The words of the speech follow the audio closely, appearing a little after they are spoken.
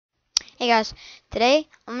Hey guys, today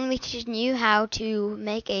I'm going to be teaching you how to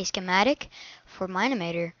make a schematic for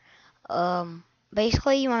Mine-Imator.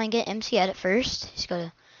 Basically you want to get MC Edit first. Just go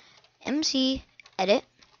to MC Edit.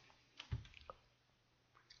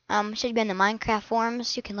 It should be in the Minecraft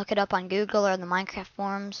forums. You can look it up on Google or the Minecraft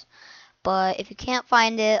forums. But if you can't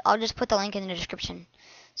find it, I'll just put the link in the description.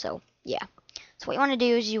 So yeah. So what you want to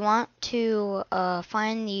do is you want to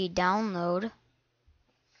find the download.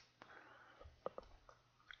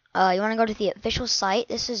 You want to go to the official site.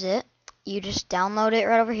 This is it. You just download it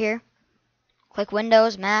right over here. Click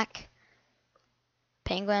Windows, Mac,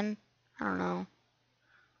 Penguin, I don't know.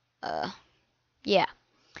 Yeah.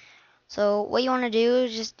 So what you want to do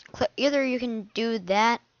is just click. Either you can do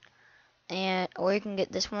that, or you can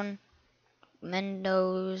get this one.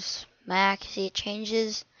 Windows, Mac. See, it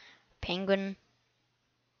changes. Penguin.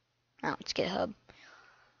 Oh, it's GitHub.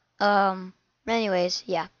 But anyways,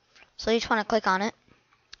 yeah. So you just want to click on it.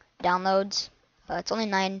 Downloads. It's only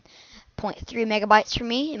 9.3 megabytes for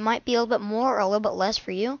me. It might be a little bit more or a little bit less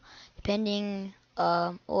for you, depending.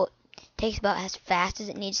 Well, it takes about as fast as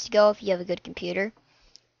it needs to go if you have a good computer.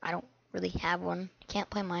 I don't really have one. I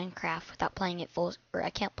can't play Minecraft without playing it full, or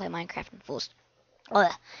I can't play Minecraft in full.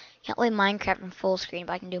 Can't play Minecraft in full screen,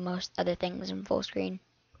 but I can do most other things in full screen.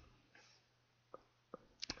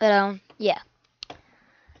 But yeah.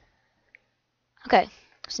 Okay.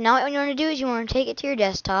 So now what you want to do is you want to take it to your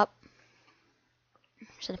desktop. I'm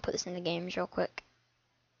just gonna put this in the games real quick.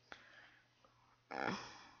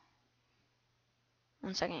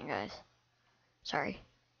 1 second, guys. Sorry.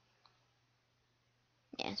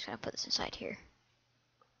 Yeah, I'm just gonna put this inside here.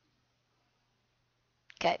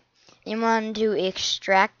 Okay. You want to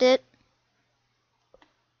extract it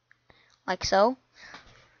like so.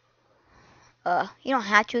 You don't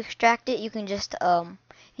have to extract it. You can just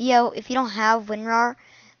if you don't have WinRAR,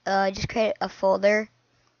 just create a folder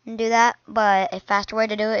and do that. But a faster way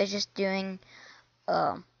to do it is just doing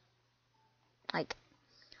like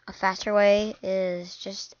a faster way is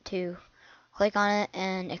just to click on it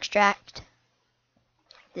and extract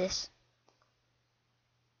this.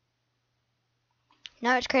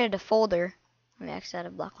 Now it's created a folder. Let me exit out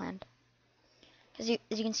of Blockland. As you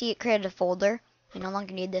can see, it created a folder. We no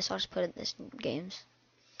longer need this. I'll just put it in this games.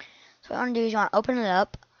 So what you want to do is you want to open it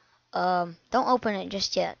up. Don't open it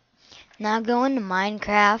just yet. Now go into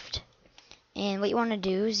Minecraft, and what you want to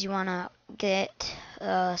do is you want to get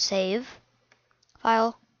a save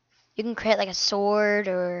file. You can create like a sword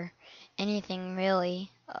or anything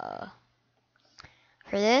really. For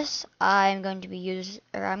this, I'm going to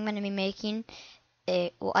be making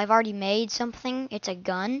a. Well, I've already made something. It's a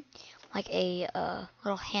gun, like a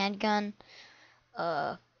little handgun.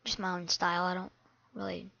 Just my own style. I don't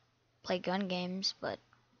really play gun games, but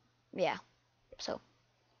yeah. So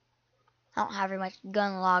I don't have very much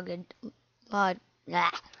gun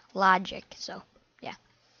logic. So yeah.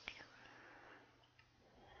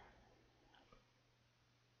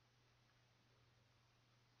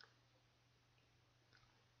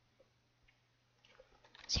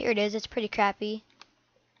 So here it is. It's pretty crappy.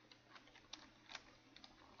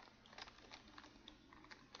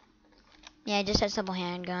 Yeah, just a simple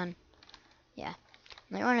handgun. Yeah.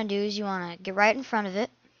 What you want to do is you want to get right in front of it.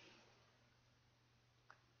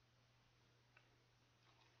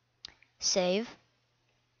 Save.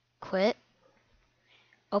 Quit.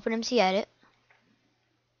 Open MC Edit.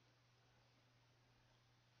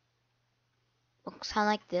 Looks kind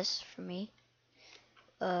of like this for me.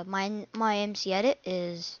 My MC Edit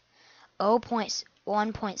is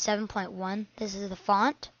 0.1.7.1. This is the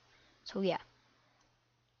font. So yeah.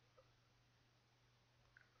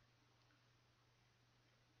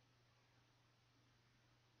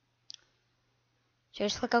 So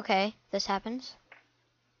just click OK. This happens.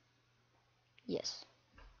 Yes.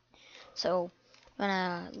 So I'm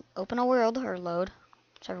gonna open a world or load,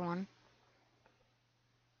 whichever one.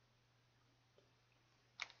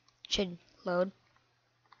 Should load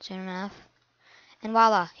soon enough. And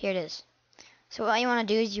voila, here it is. So what you want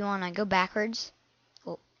to do is you want to go backwards.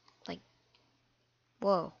 Oh, like,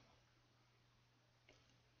 whoa.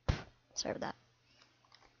 Sorry about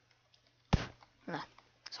that.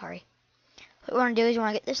 Sorry. What you want to do is you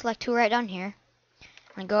want to get this select tool right down here. You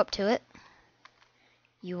want to go up to it.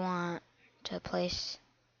 You want to place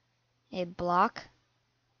a block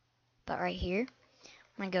about right here. I'm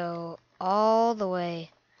going to go all the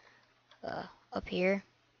way up here,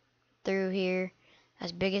 through here,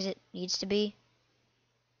 as big as it needs to be.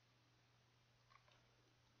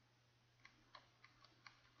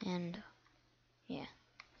 And yeah.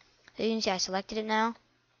 So you can see I selected it now.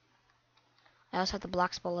 I also have the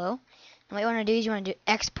blocks below. And what you want to do is you want to do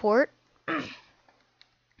export.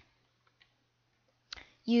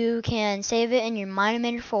 you can save it in your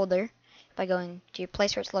Mine-Imator folder by going to your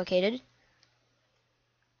place where it's located.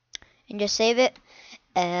 And just save it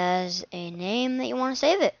as a name that you want to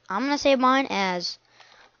save it. I'm going to save mine as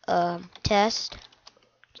test,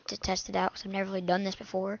 to test it out, because I've never really done this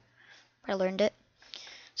before, but I learned it.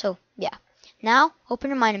 So, yeah. Now, open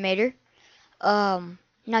your Mine-Imator.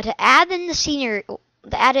 Now, to add in the scenery, to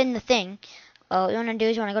add in the thing, what you want to do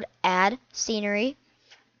is you want to go to Add, Scenery,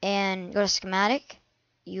 and go to Schematic.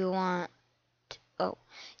 You want, oh,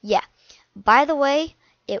 yeah. By the way,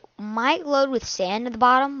 it might load with sand at the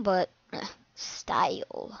bottom, but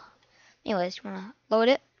style. Anyways, you want to load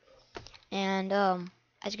it. And,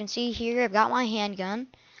 as you can see here, I've got my handgun.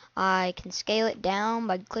 I can scale it down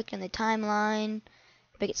by clicking the timeline,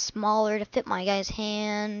 make it smaller to fit my guy's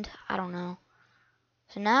hand. I don't know.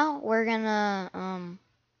 So now we're gonna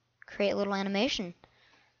create a little animation.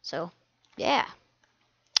 So yeah,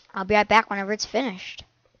 I'll be right back whenever it's finished.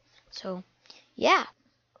 So yeah.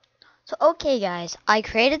 So okay guys, I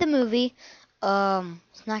created the movie.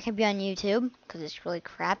 It's not gonna be on YouTube because it's really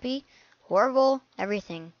crappy, horrible,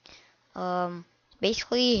 everything.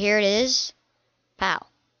 Basically here it is. Pow.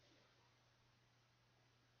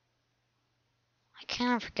 I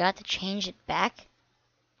kind of forgot to change it back,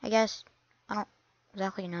 I guess. I don't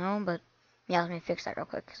exactly know, but yeah, let me fix that real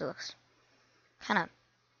quick because it looks kind of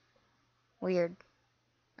weird.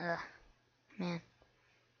 Ugh, man.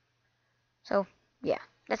 So, yeah,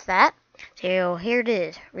 that's that. So, here it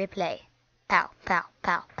is. Replay. Pow, pow,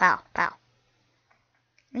 pow, pow, pow.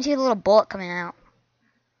 You see a little bullet coming out.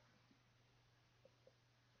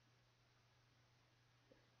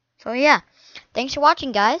 So, yeah. Thanks for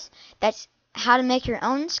watching, guys. That's how to make your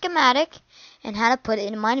own schematic and how to put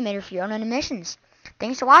it in Mine-Imator for your own animations.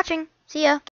 Thanks for watching. See ya.